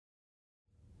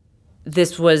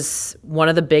This was one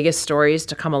of the biggest stories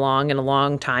to come along in a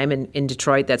long time in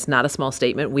Detroit. That's not a small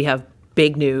statement. We have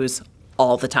big news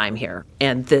all the time here,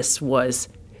 and this was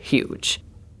huge.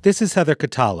 This is Heather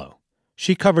Catallo.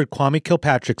 She covered Kwame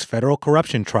Kilpatrick's federal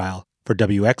corruption trial for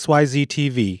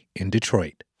WXYZ-TV in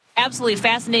Detroit. Absolutely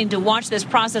fascinating to watch this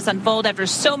process unfold after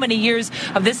so many years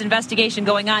of this investigation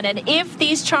going on. And if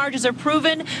these charges are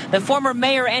proven, the former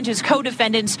mayor and his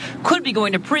co-defendants could be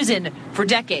going to prison for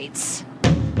decades.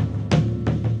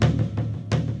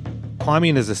 Kwame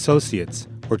and his associates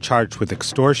were charged with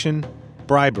extortion,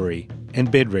 bribery,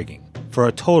 and bid rigging for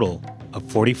a total of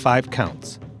 45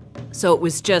 counts. So it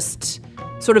was just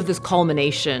sort of this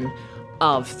culmination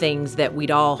of things that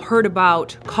we'd all heard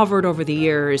about, covered over the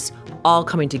years, all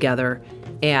coming together,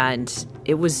 and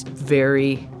it was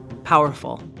very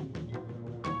powerful.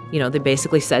 You know, they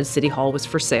basically said City Hall was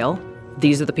for sale.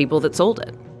 These are the people that sold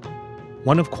it.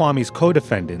 One of Kwame's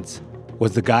co-defendants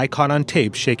was the guy caught on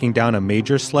tape shaking down a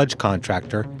major sludge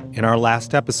contractor in our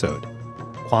last episode,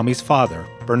 Kwame's father,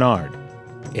 Bernard,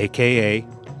 a.k.a.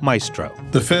 Maestro.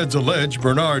 The feds allege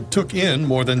Bernard took in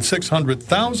more than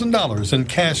 $600,000 in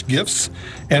cash gifts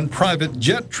and private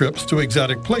jet trips to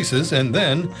exotic places and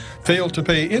then failed to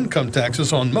pay income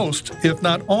taxes on most, if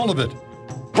not all of it.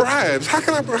 Bribes? How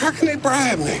can they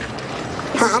bribe me?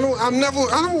 I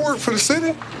don't work for the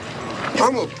city.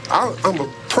 I'm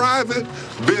a private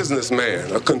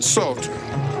businessman, a consultant.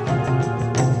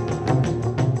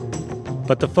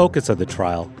 But the focus of the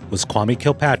trial was Kwame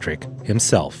Kilpatrick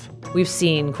himself. We've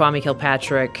seen Kwame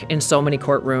Kilpatrick in so many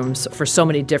courtrooms for so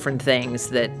many different things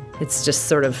that it's just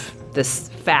sort of this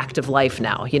fact of life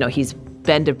now. You know, he's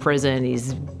been to prison,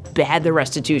 he's had the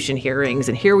restitution hearings,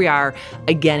 and here we are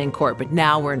again in court, but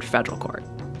now we're in federal court.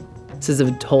 This is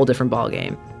a whole different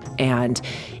ballgame, and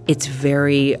it's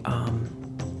very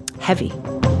heavy.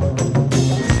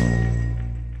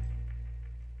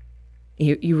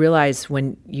 You realize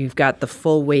when you've got the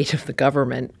full weight of the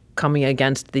government coming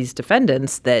against these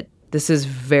defendants that this is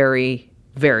very,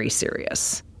 very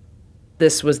serious.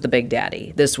 This was the Big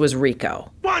Daddy. This was RICO.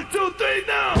 1, 2, 3,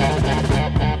 now!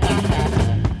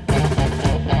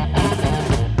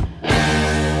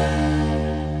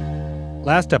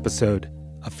 Last episode,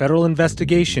 a federal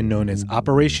investigation known as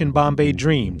Operation Bombay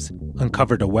Dreams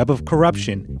uncovered a web of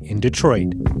corruption in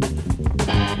Detroit.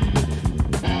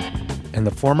 And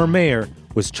the former mayor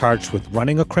was charged with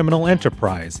running a criminal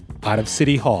enterprise out of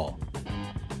City Hall.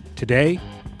 Today,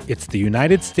 it's the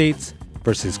United States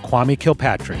versus Kwame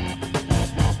Kilpatrick.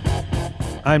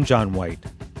 I'm John White.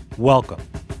 Welcome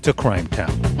to Crime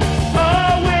Town.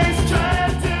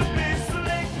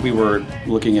 We were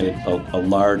looking at a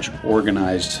large,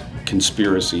 organized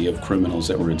conspiracy of criminals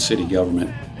that were in city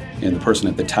government, and the person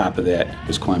at the top of that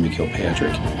was Kwame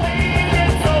Kilpatrick.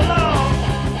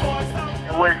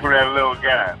 Wait for that little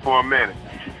guy for a minute.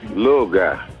 Little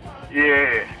guy?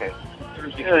 Yeah.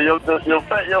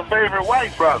 Your favorite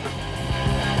white brother.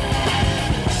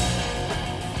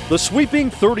 The sweeping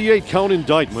 38-count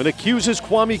indictment accuses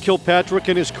Kwame Kilpatrick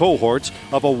and his cohorts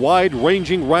of a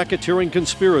wide-ranging racketeering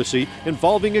conspiracy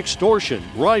involving extortion,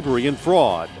 bribery, and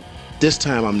fraud. This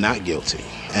time I'm not guilty,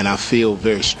 and I feel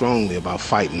very strongly about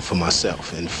fighting for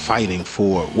myself and fighting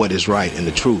for what is right and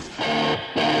the truth.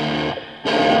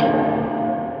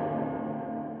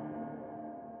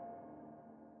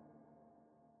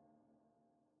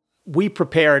 We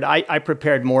prepared, I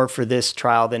prepared more for this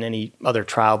trial than any other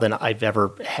trial than I've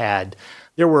ever had.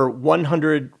 There were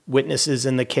 100 witnesses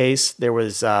in the case. There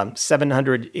was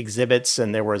 700 exhibits,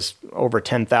 and there was over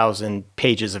 10,000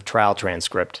 pages of trial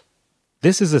transcript.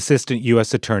 This is Assistant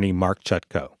U.S. Attorney Mark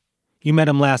Chutko. You met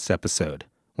him last episode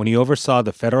when he oversaw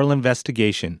the federal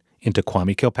investigation into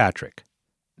Kwame Kilpatrick.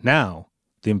 Now,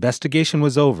 the investigation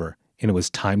was over, and it was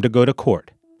time to go to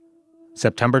court.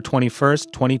 September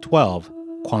 21st, 2012,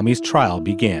 Kwame's trial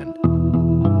began.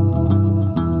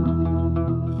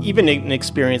 Even an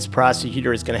experienced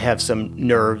prosecutor is going to have some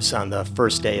nerves on the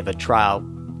first day of a trial.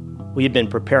 We had been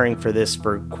preparing for this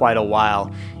for quite a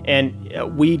while,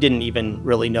 and we didn't even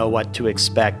really know what to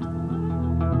expect.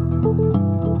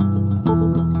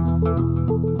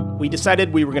 We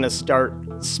decided we were going to start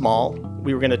small.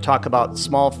 We were going to talk about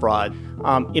small fraud,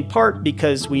 in part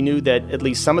because we knew that at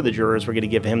least some of the jurors were going to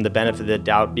give him the benefit of the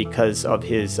doubt because of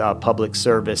his public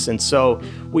service. And so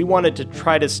we wanted to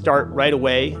try to start right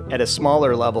away at a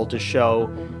smaller level to show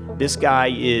this guy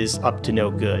is up to no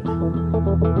good.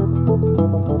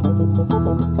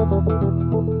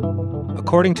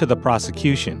 According to the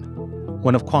prosecution,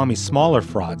 one of Kwame's smaller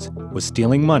frauds was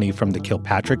stealing money from the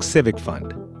Kilpatrick Civic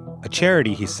Fund, a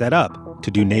charity he set up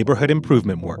to do neighborhood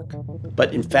improvement work.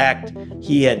 But in fact,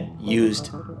 he had used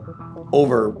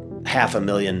over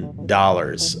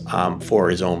 $500,000 for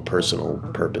his own personal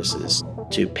purposes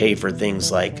to pay for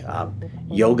things like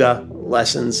yoga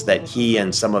lessons that he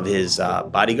and some of his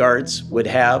bodyguards would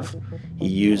have. He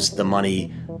used the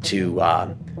money to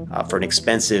for an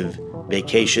expensive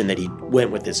vacation that he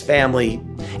went with his family.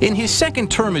 In his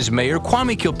second term as mayor,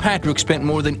 Kwame Kilpatrick spent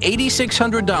more than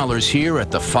 $8,600 here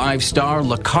at the five-star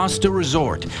La Costa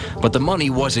Resort. But the money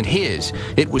wasn't his.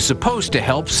 It was supposed to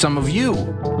help some of you.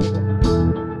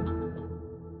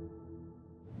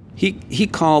 He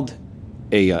called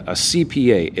a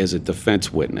CPA as a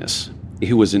defense witness.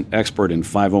 He was an expert in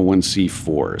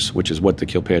 501c4s, which is what the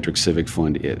Kilpatrick Civic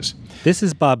Fund is. This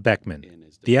is Bob Beckman,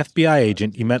 the FBI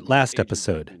agent you met last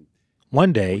episode.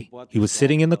 One day, he was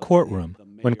sitting in the courtroom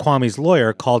when Kwame's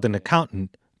lawyer called an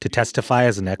accountant to testify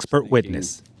as an expert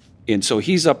witness. And so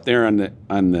he's up there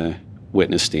on the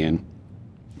witness stand,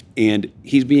 and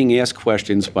he's being asked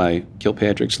questions by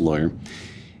Kilpatrick's lawyer.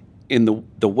 And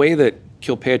the way that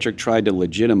Kilpatrick tried to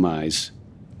legitimize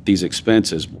these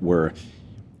expenses were,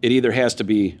 it either has to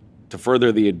be to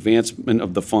further the advancement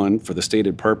of the fund for the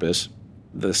stated purpose.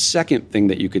 The second thing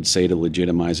that you could say to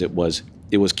legitimize it was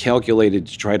calculated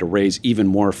to try to raise even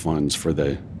more funds for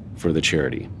the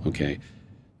charity, okay?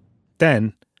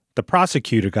 Then, the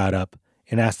prosecutor got up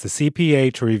and asked the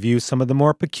CPA to review some of the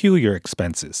more peculiar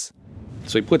expenses.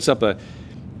 So he puts up a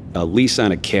lease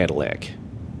on a Cadillac.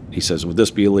 He says, would this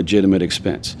be a legitimate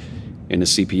expense? And the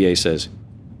CPA says,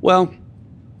 well,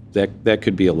 that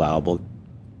could be allowable.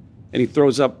 And he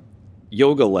throws up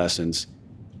yoga lessons,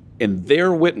 and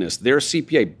their witness, their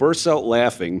CPA, bursts out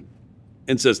laughing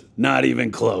and says, not even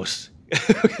close.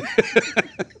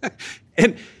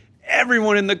 And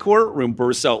everyone in the courtroom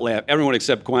bursts out laughing, everyone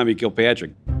except Kwame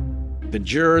Kilpatrick. The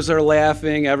jurors are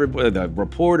laughing, everybody, the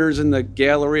reporters in the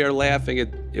gallery are laughing.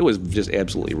 It was just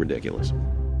absolutely ridiculous.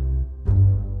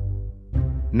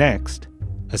 Next,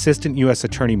 Assistant U.S.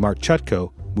 Attorney Mark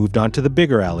Chutko moved on to the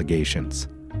bigger allegations,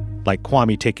 like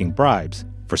Kwame taking bribes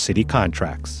for city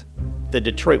contracts. The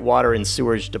Detroit Water and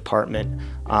Sewerage Department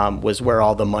was where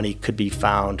all the money could be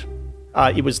found.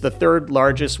 It was the third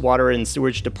largest water and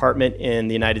sewage department in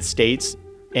the United States.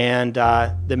 And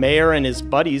the mayor and his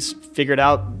buddies figured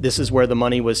out this is where the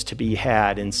money was to be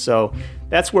had. And so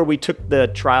that's where we took the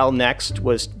trial next,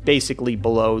 was basically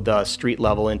below the street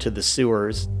level into the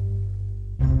sewers.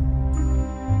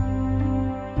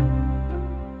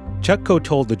 Chutko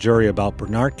told the jury about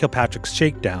Bernard Kilpatrick's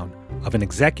shakedown of an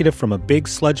executive from a big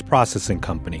sludge processing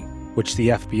company, which the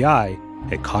FBI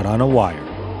had caught on a wire.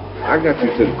 I got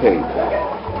you to the case.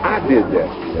 I did that.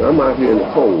 And I'm out here in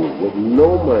the cold with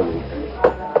no money.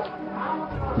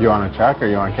 You on a check or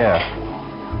you on cash?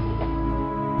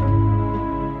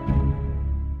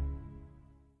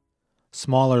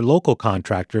 Smaller local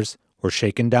contractors were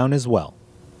shaken down as well.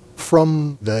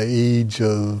 From the age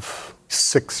of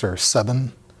 6 or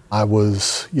 7, I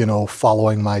was,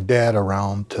 following my dad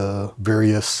around to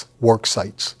various work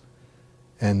sites.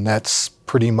 And that's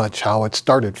pretty much how it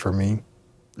started for me.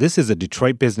 This is a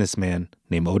Detroit businessman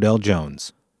named Odell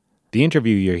Jones. The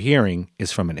interview you're hearing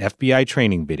is from an FBI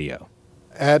training video.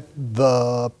 At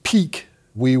the peak,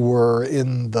 we were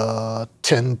in the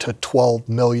 $10 to $12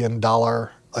 million a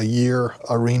year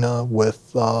arena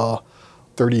with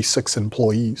 36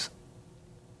 employees.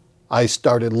 I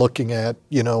started looking at,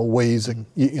 ways,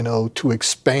 to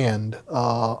expand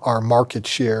our market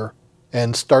share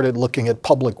and started looking at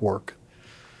public work.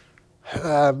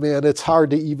 Man, it's hard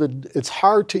to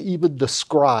even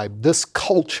describe this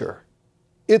culture.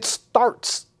 It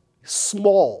starts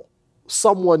small.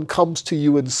 Someone comes to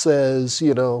you and says,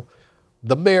 the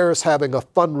mayor's having a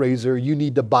fundraiser, you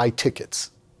need to buy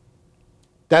tickets.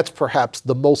 That's perhaps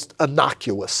the most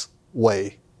innocuous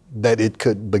way that it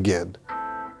could begin.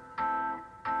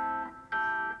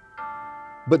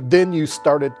 But then you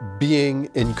started being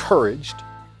encouraged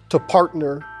to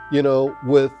partner,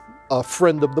 with a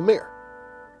friend of the mayor.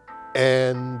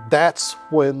 And that's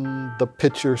when the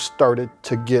picture started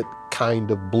to get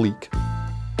kind of bleak.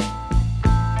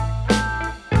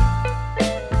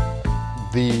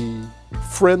 The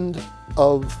friend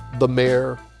of the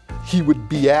mayor, he would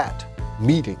be at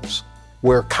meetings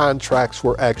where contracts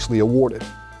were actually awarded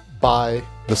by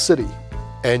the city.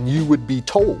 And you would be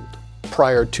told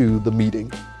prior to the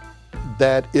meeting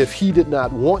that if he did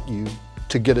not want you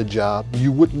to get a job,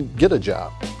 you wouldn't get a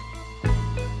job.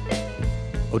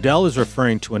 Odell is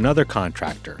referring to another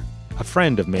contractor, a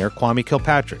friend of Mayor Kwame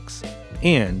Kilpatrick's,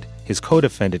 and his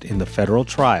co-defendant in the federal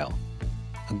trial,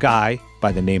 a guy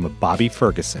by the name of Bobby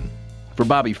Ferguson. For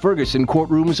Bobby Ferguson,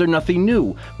 courtrooms are nothing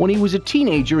new. When he was a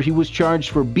teenager, he was charged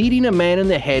for beating a man in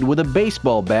the head with a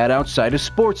baseball bat outside a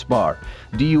sports bar.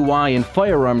 DUI and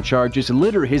firearm charges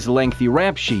litter his lengthy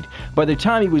rap sheet. By the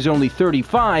time he was only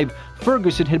 35,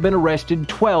 Ferguson had been arrested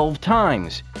 12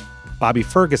 times. Bobby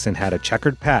Ferguson had a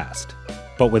checkered past,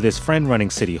 but with his friend running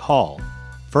City Hall,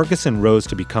 Ferguson rose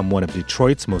to become one of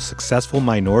Detroit's most successful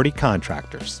minority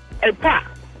contractors. Hey, Pop.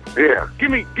 Yeah.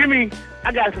 Give me.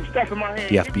 I got some stuff in my hand.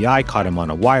 The FBI caught him on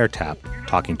a wiretap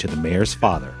talking to the mayor's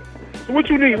father. So what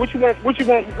you need? What you want? What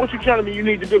you telling me you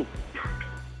need to do?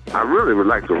 I really would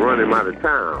like to run him out of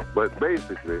town, but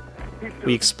basically...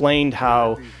 We explained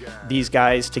how these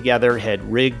guys together had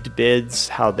rigged bids,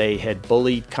 how they had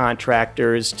bullied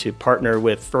contractors to partner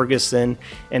with Ferguson,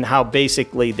 and how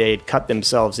basically they had cut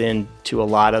themselves into a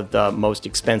lot of the most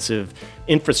expensive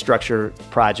infrastructure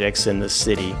projects in the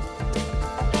city.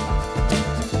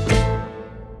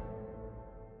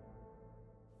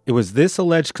 It was this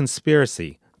alleged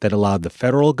conspiracy that allowed the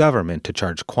federal government to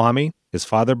charge Kwame, his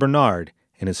father Bernard,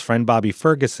 and his friend Bobby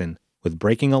Ferguson with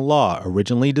breaking a law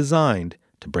originally designed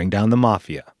to bring down the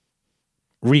mafia.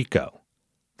 RICO,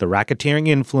 the Racketeering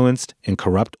Influenced and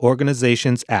Corrupt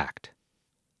Organizations Act.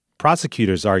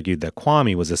 Prosecutors argued that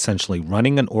Kwame was essentially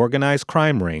running an organized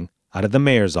crime ring out of the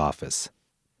mayor's office.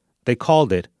 They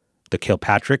called it the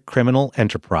Kilpatrick Criminal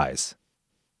Enterprise.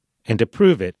 And to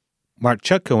prove it, Mark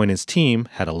Chutko and his team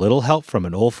had a little help from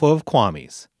an old foe of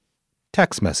Kwame's: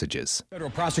 text messages. Federal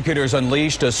prosecutors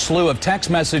unleashed a slew of text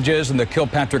messages in the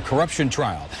Kilpatrick corruption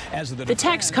trial. The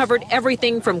text covered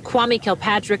everything from Kwame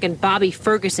Kilpatrick and Bobby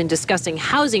Ferguson discussing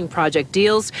housing project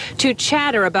deals to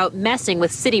chatter about messing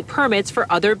with city permits for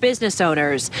other business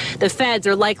owners. The feds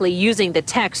are likely using the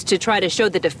text to try to show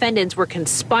the defendants were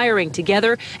conspiring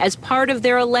together as part of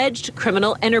their alleged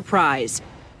criminal enterprise.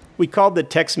 We called the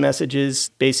text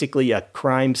messages basically a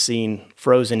crime scene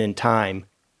frozen in time.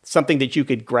 Something that you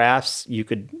could grasp, you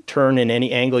could turn in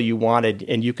any angle you wanted,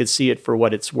 and you could see it for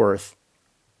what it's worth.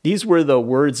 These were the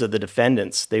words of the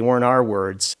defendants. They weren't our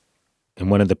words. And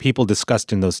one of the people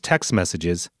discussed in those text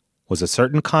messages was a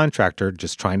certain contractor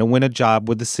just trying to win a job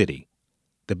with the city.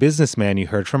 The businessman you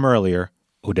heard from earlier,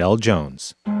 Odell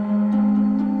Jones.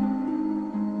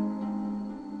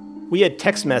 We had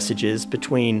text messages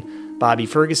between Bobby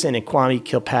Ferguson and Kwame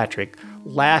Kilpatrick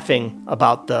laughing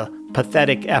about the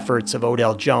pathetic efforts of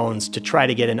Odell Jones to try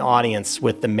to get an audience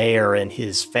with the mayor and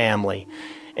his family.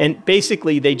 And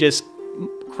basically, they just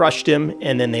crushed him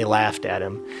and then they laughed at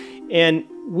him. And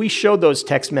we showed those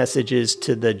text messages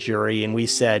to the jury and we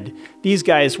said, these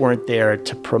guys weren't there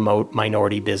to promote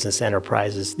minority business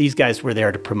enterprises. These guys were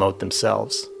there to promote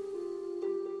themselves.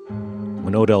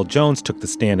 When Odell Jones took the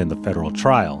stand in the federal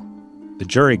trial, the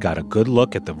jury got a good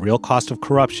look at the real cost of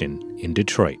corruption in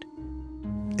Detroit.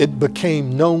 It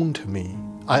became known to me,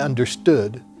 I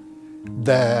understood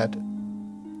that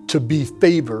to be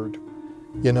favored,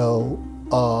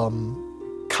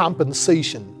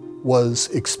 compensation was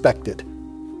expected.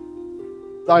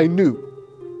 I knew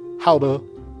how to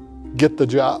get the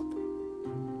job.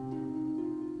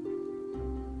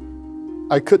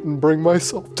 I couldn't bring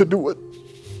myself to do it.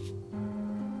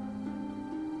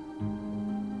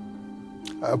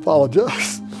 I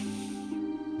apologize.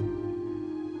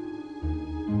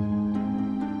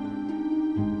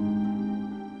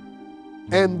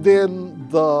 And then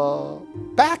the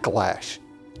backlash,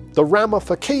 the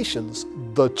ramifications,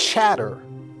 the chatter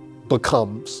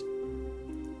becomes,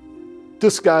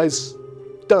 this guy's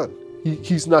done.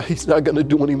 He's not going to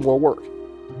do any more work.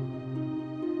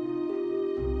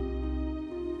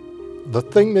 The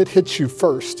thing that hits you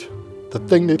first, the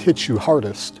thing that hits you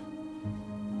hardest,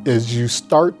 is you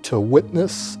start to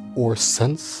witness or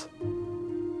sense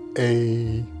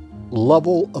a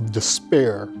level of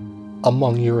despair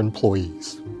among your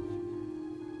employees.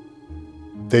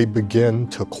 They begin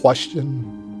to question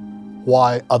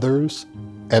why others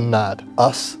and not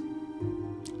us.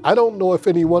 I don't know if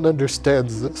anyone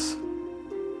understands this,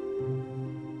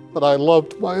 but I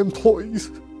loved my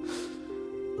employees.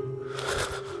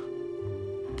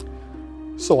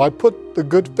 So I put the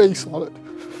good face on it.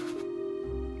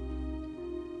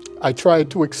 I tried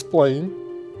to explain.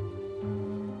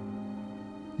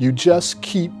 You just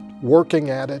keep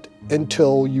working at it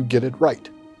until you get it right.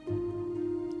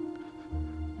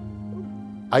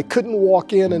 I couldn't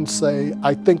walk in and say,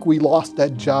 I think we lost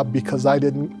that job because I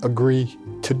didn't agree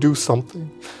to do something.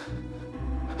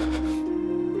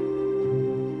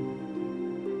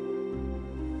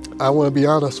 I want to be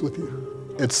honest with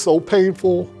you. It's so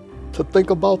painful to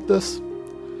think about this.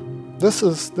 This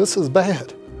is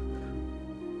bad.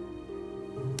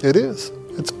 It is.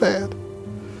 It's bad.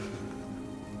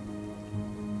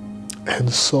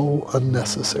 and so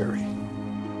unnecessary.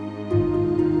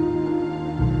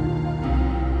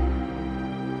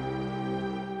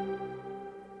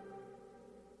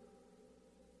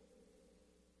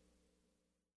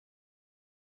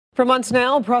 For months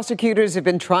now, prosecutors have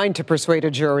been trying to persuade a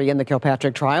jury in the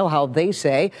Kilpatrick trial how they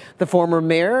say the former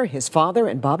mayor, his father,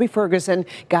 and Bobby Ferguson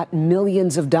got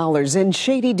millions of dollars in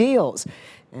shady deals.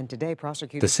 And today,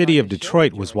 prosecutors... The city of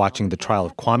Detroit was watching the trial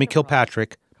of Kwame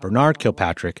Kilpatrick, Bernard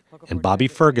Kilpatrick, and Bobby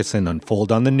Ferguson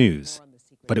unfold on the news.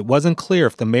 But it wasn't clear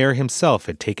if the mayor himself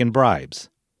had taken bribes.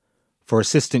 For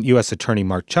Assistant U.S. Attorney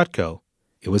Mark Chutko,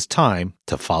 it was time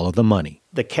to follow the money.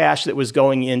 The cash that was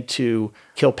going into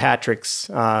Kilpatrick's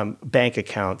bank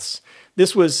accounts,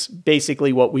 this was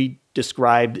basically what we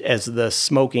described as the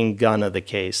smoking gun of the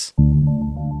case.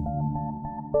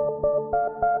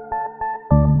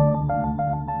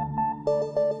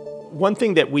 One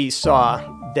thing that we saw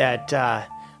that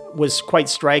was quite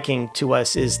striking to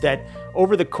us is that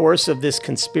over the course of this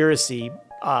conspiracy,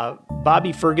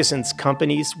 Bobby Ferguson's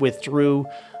companies withdrew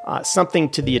something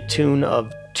to the tune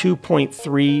of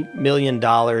 $2.3 million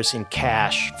in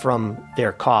cash from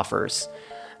their coffers.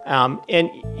 And,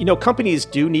 you know, companies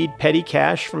do need petty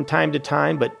cash from time to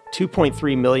time, but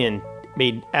 $2.3 million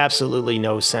made absolutely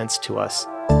no sense to us.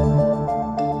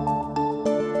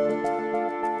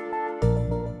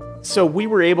 So we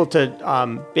were able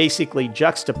to basically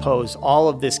juxtapose all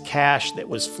of this cash that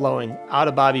was flowing out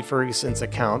of Bobby Ferguson's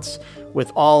accounts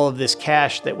with all of this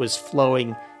cash that was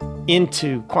flowing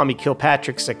into Kwame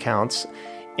Kilpatrick's accounts.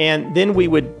 And then we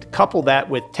would couple that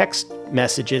with text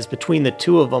messages between the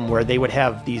two of them where they would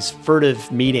have these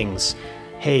furtive meetings.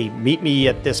 Hey, meet me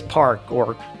at this park,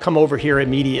 or come over here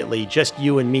immediately, just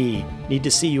you and me. Need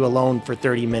to see you alone for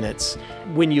 30 minutes.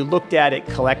 When you looked at it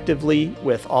collectively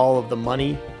with all of the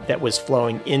money that was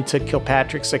flowing into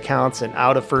Kilpatrick's accounts and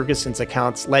out of Ferguson's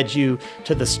accounts, led you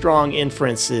to the strong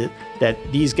inference that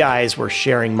these guys were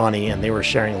sharing money, and they were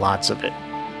sharing lots of it.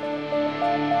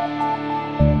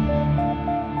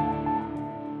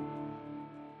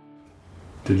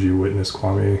 Did you witness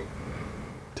Kwame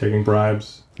taking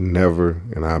bribes? Never,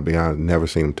 and I'll be honest, never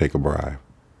seen him take a bribe.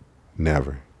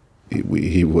 Never.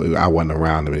 I wasn't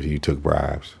around him if he took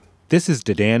bribes. This is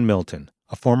Dedan Milton,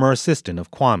 a former assistant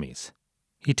of Kwame's.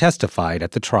 He testified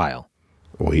at the trial.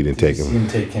 Well, he didn't take him. Did you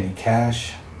see him take any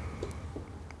cash?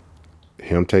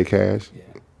 Him take cash?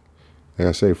 Yeah. Like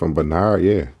I say, from Bernard,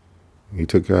 yeah. He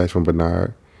took cash from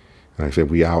Bernard. And like I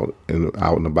said, we out and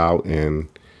about and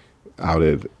out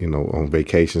at, on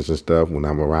vacations and stuff, when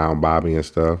I'm around Bobby and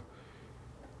stuff.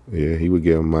 Yeah, he would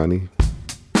give him money.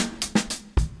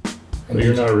 But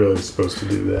you're not really supposed to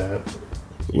do that.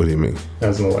 What do you mean?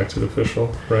 As an elected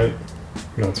official, right?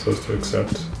 You're not supposed to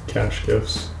accept cash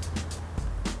gifts.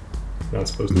 You're not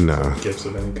supposed to accept gifts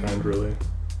of any kind, really.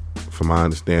 From my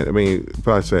understanding,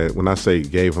 when I say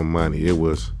gave him money, it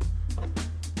was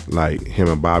like him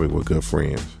and Bobby were good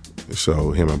friends.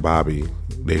 So him and Bobby,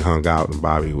 they hung out, and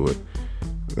Bobby would,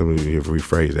 let me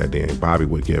rephrase that then, Bobby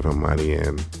would give him money,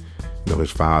 and his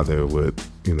father would,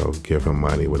 give him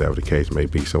money, whatever the case may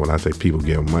be. So when I say people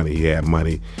give him money, he had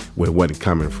money where it wasn't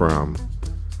coming from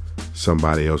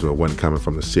somebody else, or it wasn't coming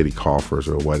from the city coffers,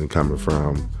 or it wasn't coming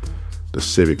from the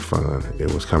civic fund.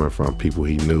 It was coming from people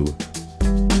he knew.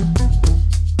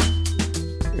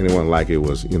 And it wasn't like it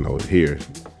was, here,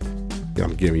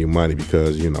 I'm giving you money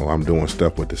because, I'm doing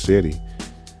stuff with the city.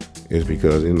 It's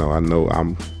because, I know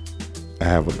I'm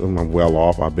well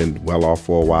off. I've been well off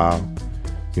for a while.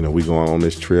 We going on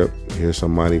this trip. Here's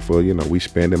some money for, we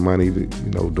spending money,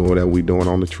 doing whatever we doing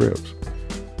on the trips.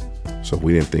 So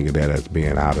we didn't think of that as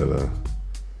being out of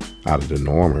the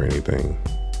norm or anything.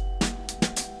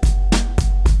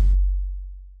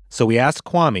 So we asked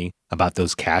Kwame about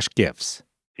those cash gifts.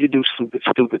 You do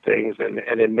stupid things, and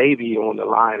it may be on the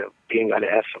line of being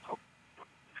unethical,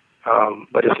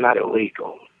 but it's not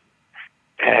illegal.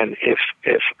 And if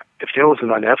there was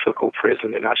an unethical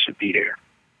prison, then I should be there.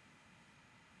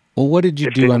 Well, what did you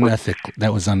do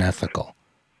that was unethical?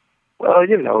 Well,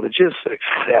 to just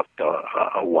accept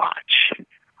a watch,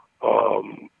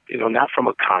 not from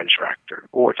a contractor,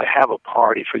 or to have a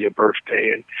party for your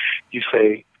birthday and you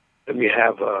say, let me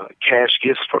have cash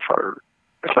gifts preferred.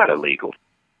 It's not illegal.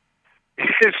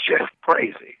 It's just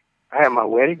crazy. I had my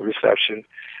wedding reception,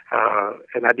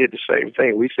 and I did the same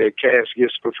thing. We said cash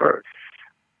gifts preferred.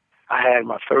 I had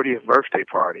my 30th birthday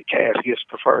party, cash gifts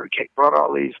preferred. Brought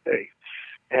all these things.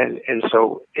 And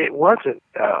so it wasn't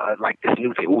like this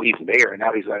new thing, he's mayor, and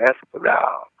now he's unethical.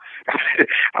 No.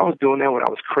 I was doing that when I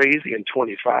was crazy in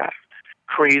 25,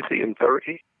 crazy in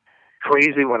 30,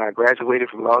 crazy when I graduated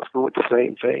from law school with the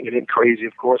same thing, and then crazy,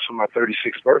 of course, for my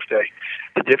 36th birthday.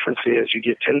 The difference is you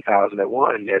get $10,000 at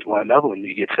one, and at one other one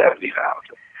you get $70,000.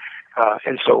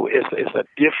 And so it's a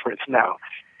difference now.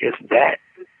 Is that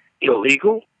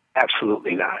illegal?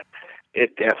 Absolutely not.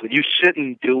 It definitely, you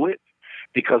shouldn't do it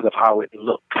because of how it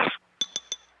looks.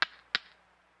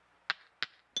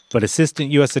 But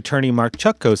Assistant U.S. Attorney Mark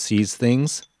Chutko sees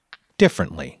things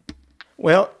differently.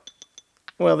 Well,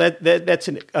 that's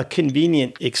a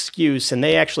convenient excuse, and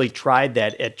they actually tried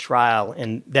that at trial,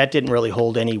 and that didn't really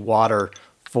hold any water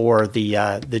for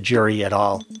the jury at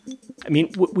all. I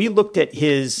mean, we looked at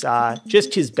his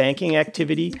just his banking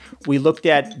activity. We looked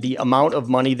at the amount of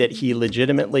money that he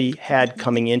legitimately had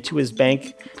coming into his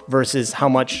bank versus how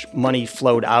much money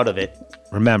flowed out of it.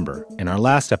 Remember, in our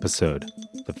last episode,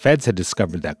 the feds had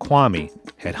discovered that Kwame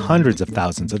had hundreds of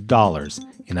thousands of dollars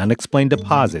in unexplained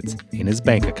deposits in his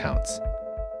bank accounts.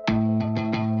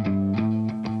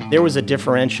 There was a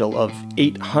differential of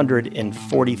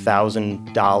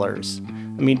 $840,000. I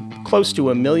mean, close to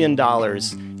 $1 million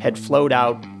had flowed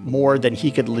out more than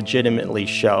he could legitimately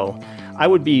show. I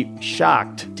would be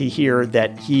shocked to hear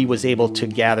that he was able to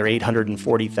gather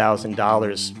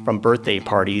 $840,000 from birthday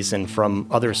parties and from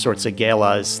other sorts of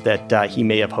galas that he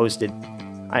may have hosted.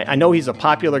 I know he's a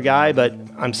popular guy, but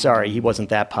I'm sorry, he wasn't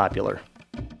that popular.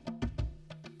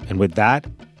 And with that,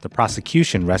 the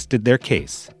prosecution rested their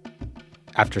case.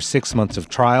 After 6 months of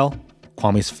trial,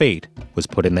 Kwame's fate was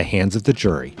put in the hands of the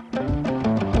jury.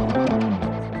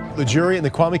 The jury in the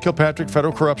Kwame Kilpatrick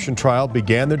federal corruption trial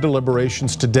began their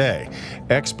deliberations today.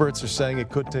 Experts are saying it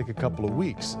could take a couple of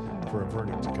weeks for a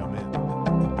verdict to come in.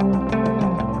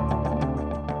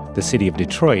 The city of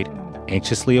Detroit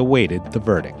anxiously awaited the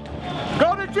verdict.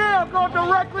 Go to jail. Go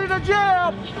directly to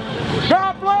jail.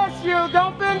 God bless you.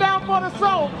 Don't bend down for the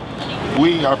soap.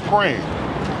 We are praying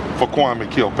for Kwame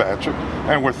Kilpatrick,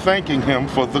 and we're thanking him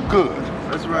for the good.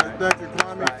 That's right. Thank you,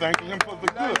 Kwame. We're thanking him for the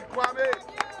good. Kwame.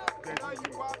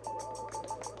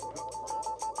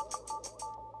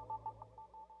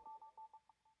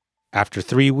 After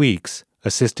 3 weeks,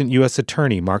 Assistant U.S.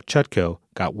 Attorney Mark Chutko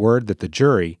got word that the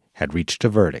jury had reached a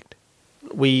verdict.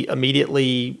 We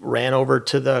immediately ran over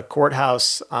to the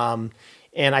courthouse, and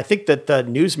I think that the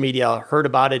news media heard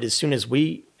about it as soon as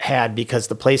we had, because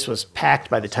the place was packed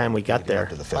by the time we got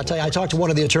there. I'll tell you, I talked to one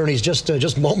of the attorneys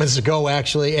just moments ago,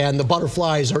 actually, and the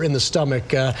butterflies are in the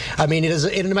stomach. I mean,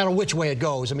 it no matter which way it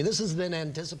goes. I mean, this has been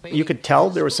anticipated. You could tell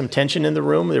there was some tension in the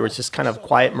room. There was just kind of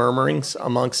quiet murmurings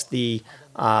amongst the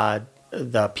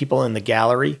people in the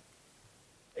gallery.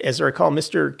 As I recall,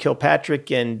 Mr.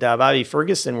 Kilpatrick and Bobby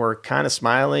Ferguson were kind of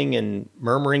smiling and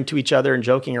murmuring to each other and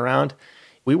joking around.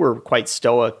 We were quite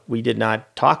stoic. We did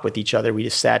not talk with each other. We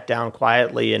just sat down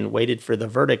quietly and waited for the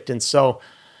verdict. And so,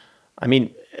 I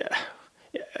mean,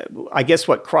 I guess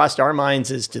what crossed our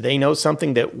minds is, do they know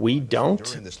something that we don't?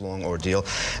 During this long ordeal,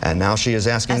 and now she is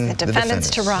asking the defendants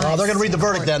to rise. They're going to read the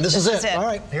verdict then. This is it. All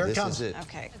right, here it comes.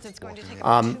 Okay. It's going to take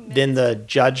then the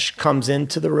judge comes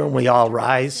into the room. We all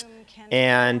rise.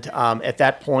 And at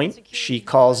that point, she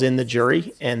calls in the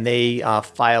jury, and they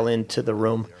file into the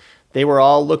room. They were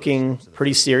all looking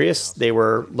pretty serious. They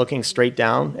were looking straight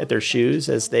down at their shoes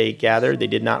as they gathered. They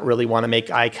did not really want to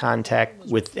make eye contact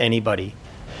with anybody.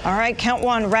 All right, count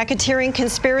one, racketeering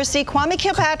conspiracy. Kwame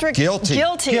Kilpatrick.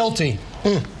 Guilty.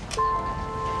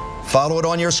 Follow it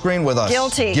on your screen with us.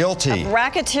 Guilty. Guilty. Of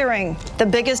racketeering, the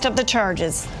biggest of the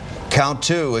charges. Count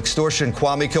 2, extortion.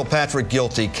 Kwame Kilpatrick,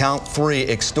 guilty. Count 3,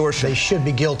 extortion. They should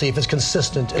be guilty if it's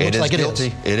consistent. It looks like guilty.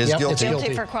 It is. It is guilty. It's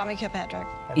guilty for Kwame Kilpatrick.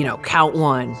 You know, count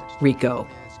 1, RICO,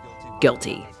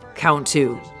 guilty. Count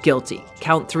 2, guilty.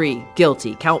 Count 3,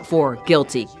 guilty. Count 4,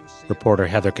 guilty. Reporter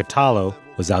Heather Catallo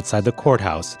was outside the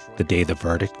courthouse the day the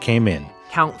verdict came in.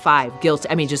 Count 5, guilty.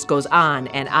 I mean, just goes on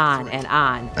and on and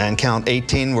on. And count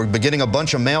 18, we're beginning a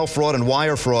bunch of mail fraud and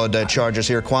wire fraud charges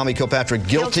here. Kwame Kilpatrick,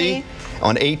 guilty.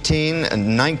 On 18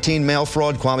 and 19, mail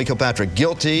fraud, Kwame Kilpatrick,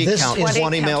 guilty. Count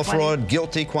 20, mail fraud,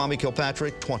 guilty. Kwame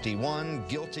Kilpatrick, 21,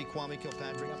 guilty. Kwame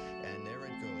Kilpatrick. And there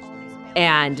it goes.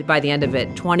 And by the end of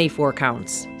it, 24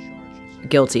 counts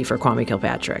guilty for Kwame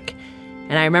Kilpatrick.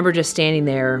 And I remember just standing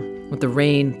there with the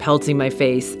rain pelting my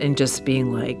face and just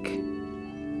being like,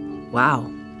 wow,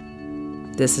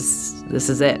 this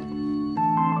is it.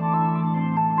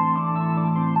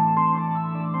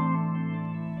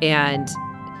 And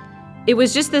it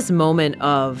was just this moment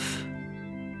of,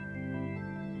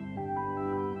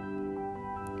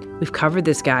 we've covered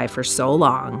this guy for so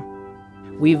long.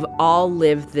 We've all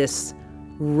lived this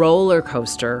roller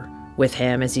coaster with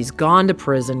him as he's gone to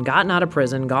prison, gotten out of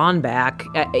prison, gone back.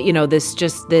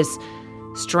 This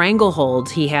stranglehold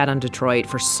he had on Detroit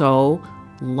for so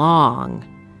long.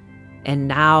 And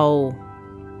now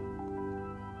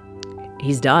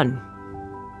he's done.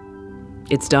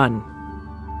 It's done.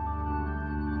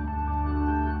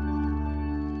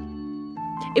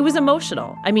 It was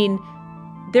emotional. I mean,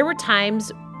 there were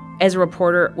times as a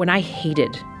reporter when I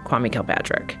hated Kwame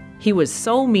Kilpatrick. He was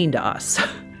so mean to us.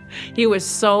 He was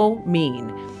so mean.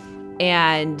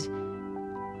 And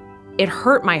it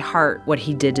hurt my heart what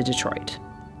he did to Detroit.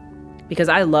 Because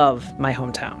I love my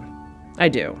hometown. I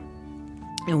do.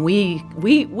 And we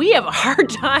have a hard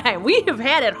time. We have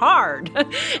had it hard.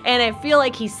 And I feel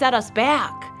like he set us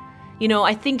back. You know,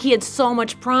 I think he had so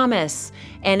much promise,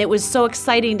 and it was so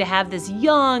exciting to have this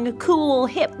young, cool,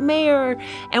 hip mayor,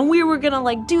 and we were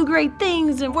gonna do great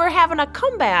things, and we're having a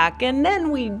comeback, and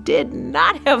then we did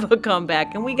not have a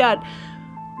comeback, and we got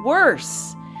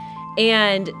worse.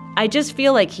 And I just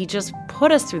feel like he just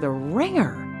put us through the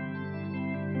ringer.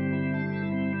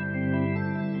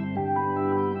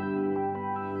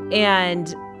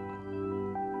 And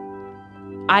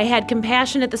I had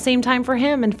compassion at the same time for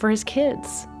him and for his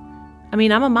kids. I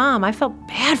mean, I'm a mom. I felt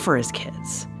bad for his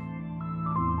kids.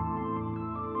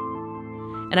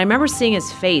 And I remember seeing his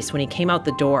face when he came out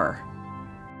the door.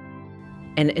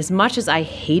 And as much as I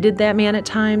hated that man at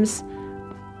times,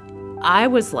 I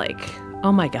was like,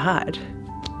 oh my God,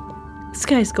 this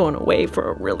guy's going away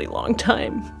for a really long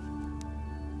time.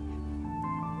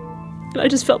 And I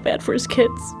just felt bad for his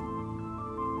kids.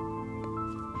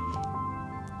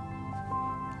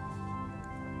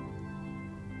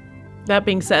 That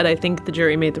being said, I think the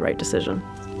jury made the right decision.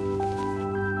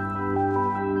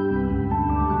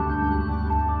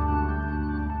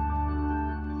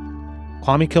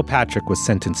 Kwame Kilpatrick was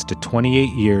sentenced to 28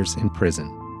 years in prison.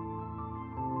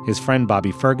 His friend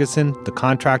Bobby Ferguson, the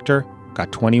contractor,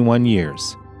 got 21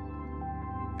 years.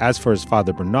 As for his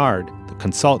father Bernard, the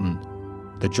consultant,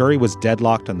 the jury was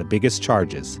deadlocked on the biggest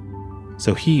charges,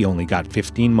 so he only got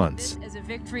 15 months. As a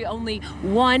victory, only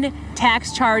one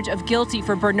tax charge of guilty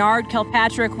for Bernard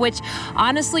Kilpatrick, which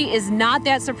honestly is not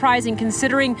that surprising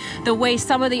considering the way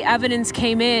some of the evidence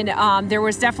came in. There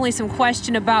was definitely some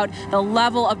question about the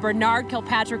level of Bernard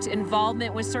Kilpatrick's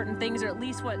involvement with certain things, or at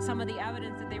least what some of the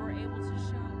evidence that they were able to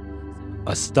show.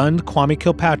 A stunned Kwame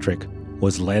Kilpatrick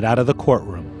was led out of the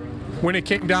courtroom. When it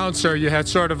came down, sir, you had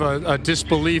sort of a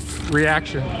disbelief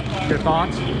reaction. Your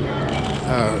thoughts?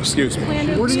 Excuse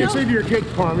me. What do you say to your kids,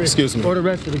 Kwame? Excuse me. Or the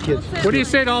rest of the kids? What do you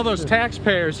say to all those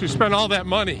taxpayers who spent all that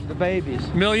money? The babies.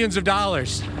 Millions of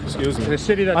dollars. Excuse me. In a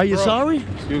city that's Are you broke. sorry?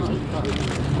 Excuse me.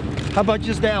 How about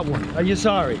just that one? Are you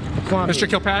sorry? Kwame. Mr.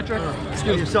 Kilpatrick?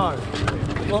 Are you sorry?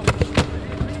 Well,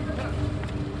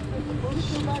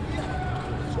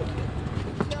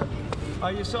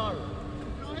 Are you sorry?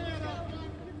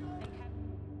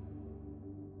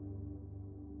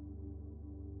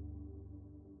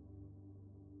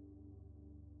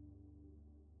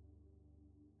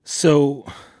 So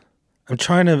I'm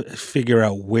trying to figure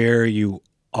out where you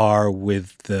are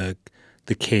with the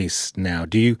case now.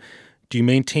 Do you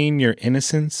maintain your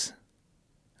innocence?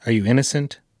 Are you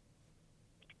innocent?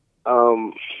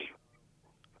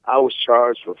 I was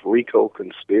charged with RICO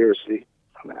conspiracy.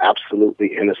 I'm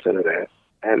absolutely innocent of that.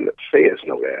 And the feds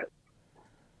know that.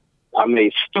 I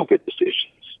made stupid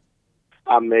decisions.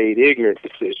 I made ignorant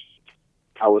decisions.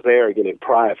 I was arrogant and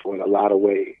prideful in a lot of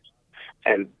ways.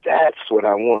 And that's what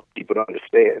I want people to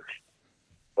understand.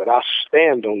 But I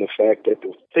stand on the fact that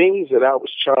the things that I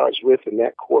was charged with in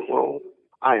that courtroom,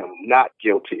 I am not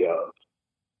guilty of.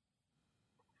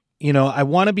 You know, I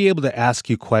want to be able to ask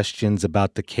you questions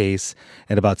about the case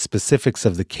and about specifics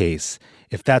of the case,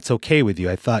 if that's okay with you.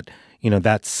 I thought,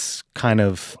 that's kind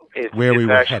of where we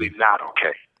were headed. It's actually not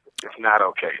okay. It's not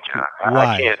okay, John.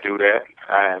 Why? I can't do that.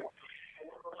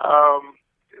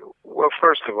 Well,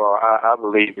 first of all, I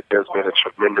believe that there's been a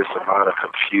tremendous amount of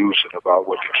confusion about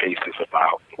what the case is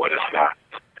about, what it's not.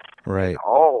 Right.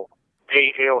 All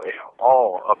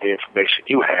of the information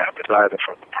you have is either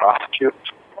from the prosecutors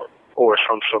or it's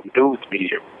from some news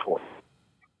media report.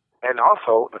 And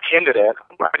also, akin to that,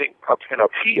 I'm writing up an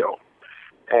appeal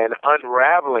and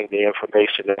unraveling the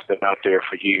information that's been out there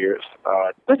for years.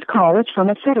 This call is from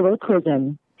a federal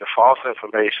prison. The false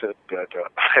information,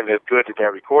 and it's good that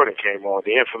recording came on,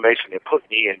 the information that put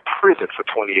me in prison for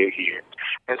 28 years.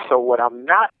 And so what I'm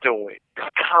not doing is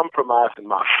compromising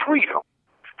my freedom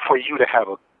for you to have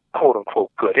a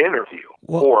quote-unquote good interview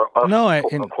or a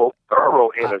quote-unquote thorough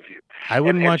interview. I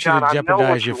wouldn't want you to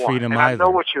jeopardize your freedom either. I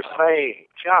know what you're saying.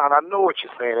 John, I know what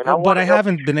you're saying. But I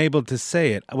haven't been able to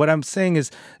say it. What I'm saying is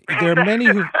there are many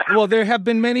there have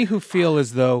been many who feel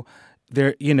as though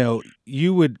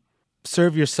you would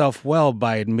serve yourself well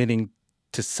by admitting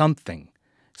to something.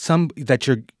 some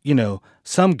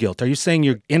guilt. Are you saying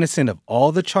you're innocent of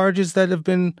all the charges that have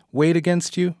been weighed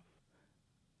against you?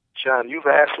 John, you've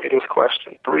asked me this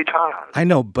question 3 times. I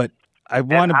know, but I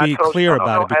want to be clear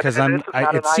about it because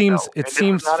it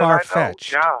seems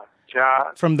far-fetched.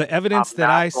 John, from the evidence that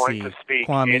I see,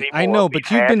 Kwame, I know, but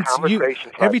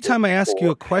every time I ask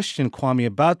you a question, Kwame,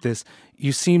 about this,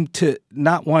 you seem to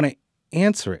not want to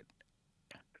answer it.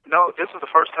 No, this is the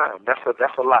first time. That's a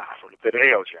lie from the pit of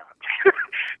hell, John.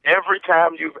 Every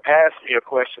time you've asked me a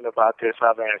question about this,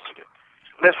 I've answered it.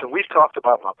 Listen, we've talked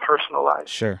about my personal life.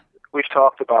 Sure. We've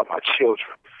talked about my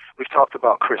children. We've talked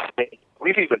about Christine.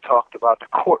 We've even talked about the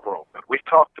courtroom. We've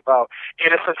talked about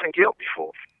innocence and guilt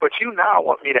before. But you now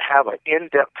want me to have an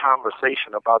in-depth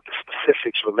conversation about the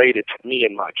specifics related to me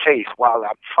and my case while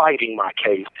I'm fighting my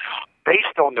case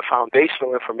based on the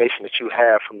foundational information that you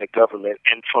have from the government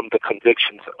and from the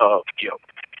convictions of guilt.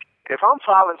 If I'm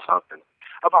filing something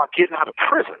about getting out of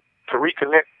prison to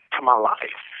reconnect to my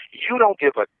life, you don't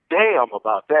give a damn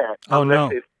about that. Oh,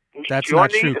 no. That's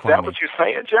not true, Kwame. Is that what you're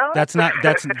saying, John?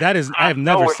 That is, I have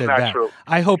never said that. True.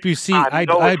 I hope you see, I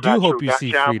do hope you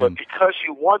see John, freedom. But because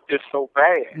you want this so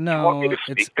bad, you want me to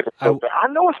speak to this so bad. I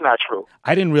know it's not true.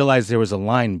 I didn't realize there was a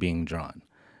line being drawn.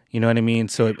 You know what I mean?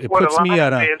 So it puts me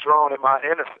at a... being drawn in my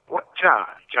innocence. What, John,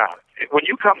 when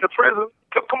you come to prison,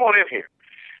 come on in here.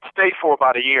 Stay for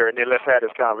about a year and then let's have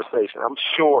this conversation. I'm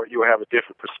sure you'll have a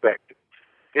different perspective.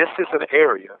 This is an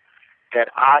area that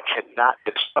I cannot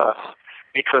discuss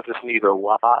because it's neither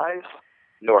wise,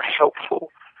 nor helpful,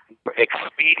 nor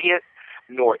expedient,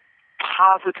 nor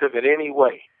positive in any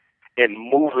way in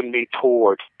moving me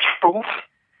towards truth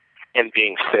and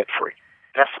being set free.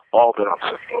 That's all that I'm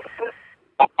saying.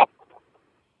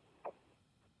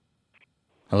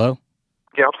 Hello?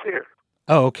 Yeah, I'm here.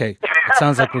 Oh, okay. It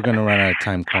sounds like we're going to run out of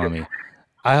time, Kwame.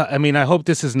 I mean, I hope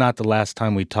this is not the last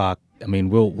time we talk. I mean,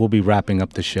 we'll be wrapping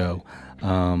up the show.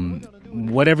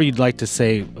 Whatever you'd like to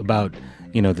say about,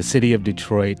 the city of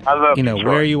Detroit, Detroit.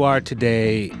 Where you are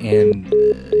today and,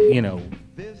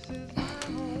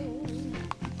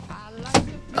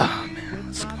 Oh, man,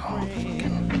 let's go.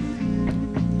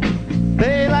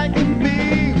 They like to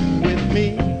be with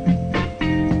me,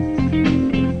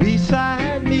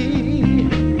 beside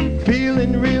me,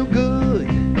 feeling real good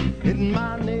in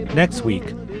my neighborhood. Next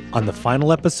week, on the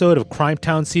final episode of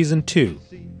Crimetown Season 2,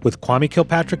 with Kwame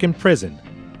Kilpatrick in prison,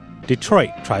 Detroit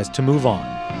tries to move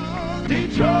on.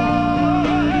 Detroit,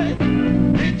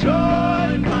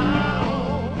 my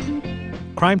home.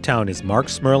 Crimetown is Mark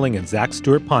Smerling and Zach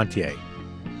Stewart Pontier.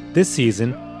 This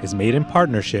season is made in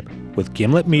partnership with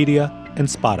Gimlet Media and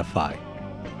Spotify.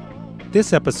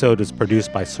 This episode was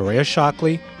produced by Soraya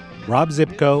Shockley, Rob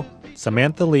Zipko,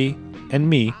 Samantha Lee, and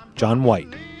me, John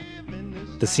White.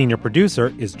 The senior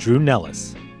producer is Drew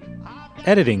Nellis.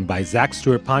 Editing by Zach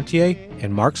Stewart Pontier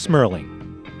and Mark Smerling.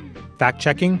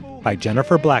 Fact-checking by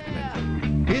Jennifer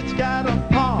Blackman. It's got a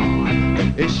part,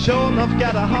 it's sure enough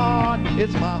got a heart,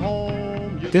 it's my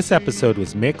home. This episode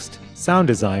was mixed, sound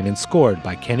designed, and scored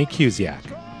by Kenny Cusiak.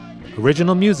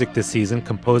 Original music this season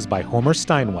composed by Homer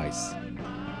Steinweiss.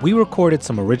 We recorded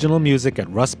some original music at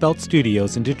Rust Belt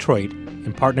Studios in Detroit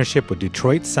in partnership with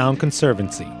Detroit Sound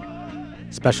Conservancy.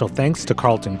 Special thanks to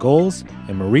Carlton Goles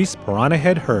and Maurice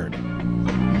Piranahead Hurd.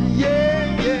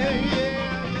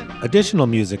 Additional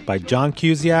music by John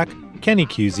Cusiak, Kenny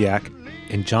Cusiak,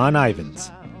 and John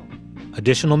Ivins.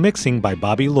 Additional mixing by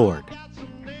Bobby Lord.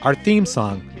 Our theme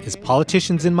song is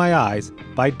Politicians in My Eyes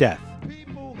by Death.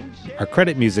 Our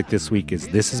credit music this week is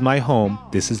This Is My Home,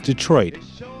 This Is Detroit,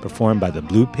 performed by the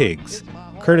Blue Pigs,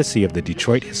 courtesy of the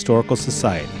Detroit Historical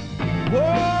Society.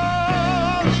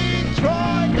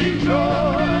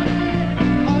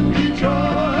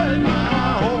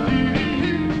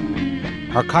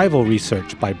 Archival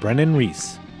research by Brennan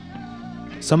Reese.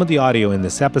 Some of the audio in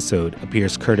this episode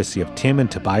appears courtesy of Tim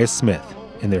and Tobias Smith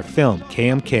in their film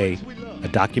KMK, a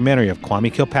documentary of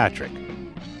Kwame Kilpatrick.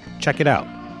 Check it out.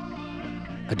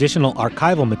 Additional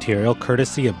archival material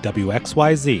courtesy of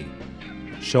WXYZ.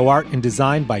 Show art and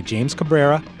design by James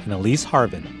Cabrera and Elise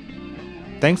Harvin.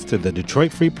 Thanks to the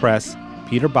Detroit Free Press,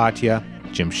 Peter Bhatia,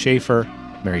 Jim Schaefer,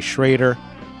 Mary Schrader,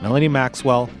 Melanie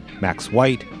Maxwell, Max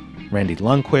White, Randy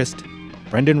Lundquist,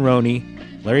 Brendan Roney,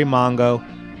 Larry Mongo,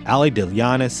 Ali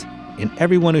Dilianis, and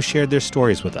everyone who shared their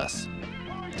stories with us.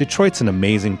 Detroit's an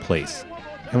amazing place,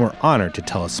 and we're honored to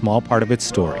tell a small part of its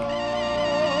story.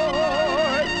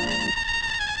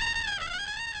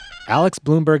 Alex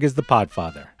Bloomberg is the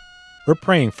podfather. We're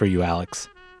praying for you, Alex,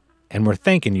 and we're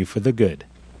thanking you for the good.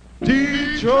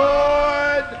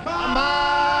 Detroit,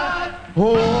 my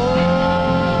home.